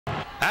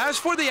As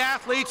for the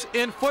athletes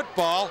in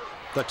football,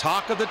 the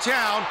talk of the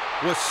town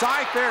was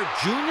Cy-Fair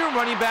junior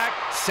running back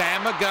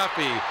Sam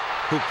McGuffie,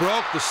 who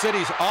broke the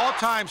city's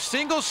all-time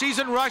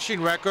single-season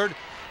rushing record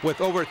with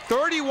over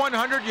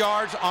 3,100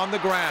 yards on the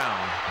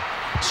ground.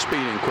 Speed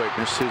and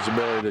quickness, his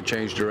ability to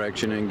change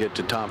direction and get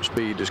to top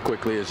speed as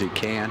quickly as he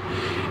can.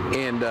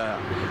 And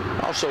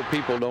also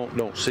people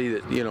don't see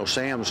that, you know,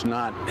 Sam's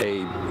not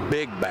a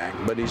big back,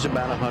 but he's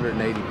about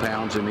 180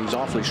 pounds and he's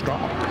awfully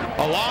strong.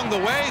 Along the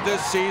way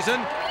this season,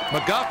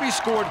 McGuffie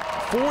scored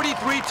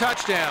 43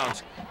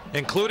 touchdowns,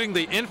 including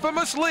the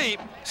infamous leap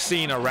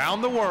seen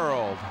around the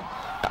world.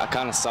 I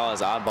kind of saw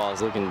his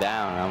eyeballs looking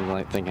down, and I'm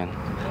like thinking,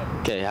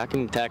 okay, how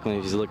can you tackle him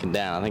if he's looking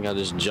down? I think I'll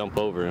just jump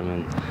over him,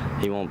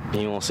 and he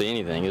won't see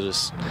anything. He'll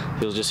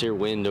just hear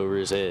wind over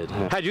his head.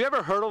 Had you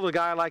ever hurdled a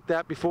guy like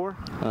that before?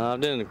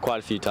 I've done it quite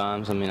a few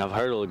times. I mean, I've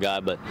hurdled a guy,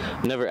 but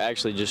never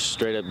actually just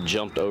straight up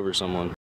jumped over someone.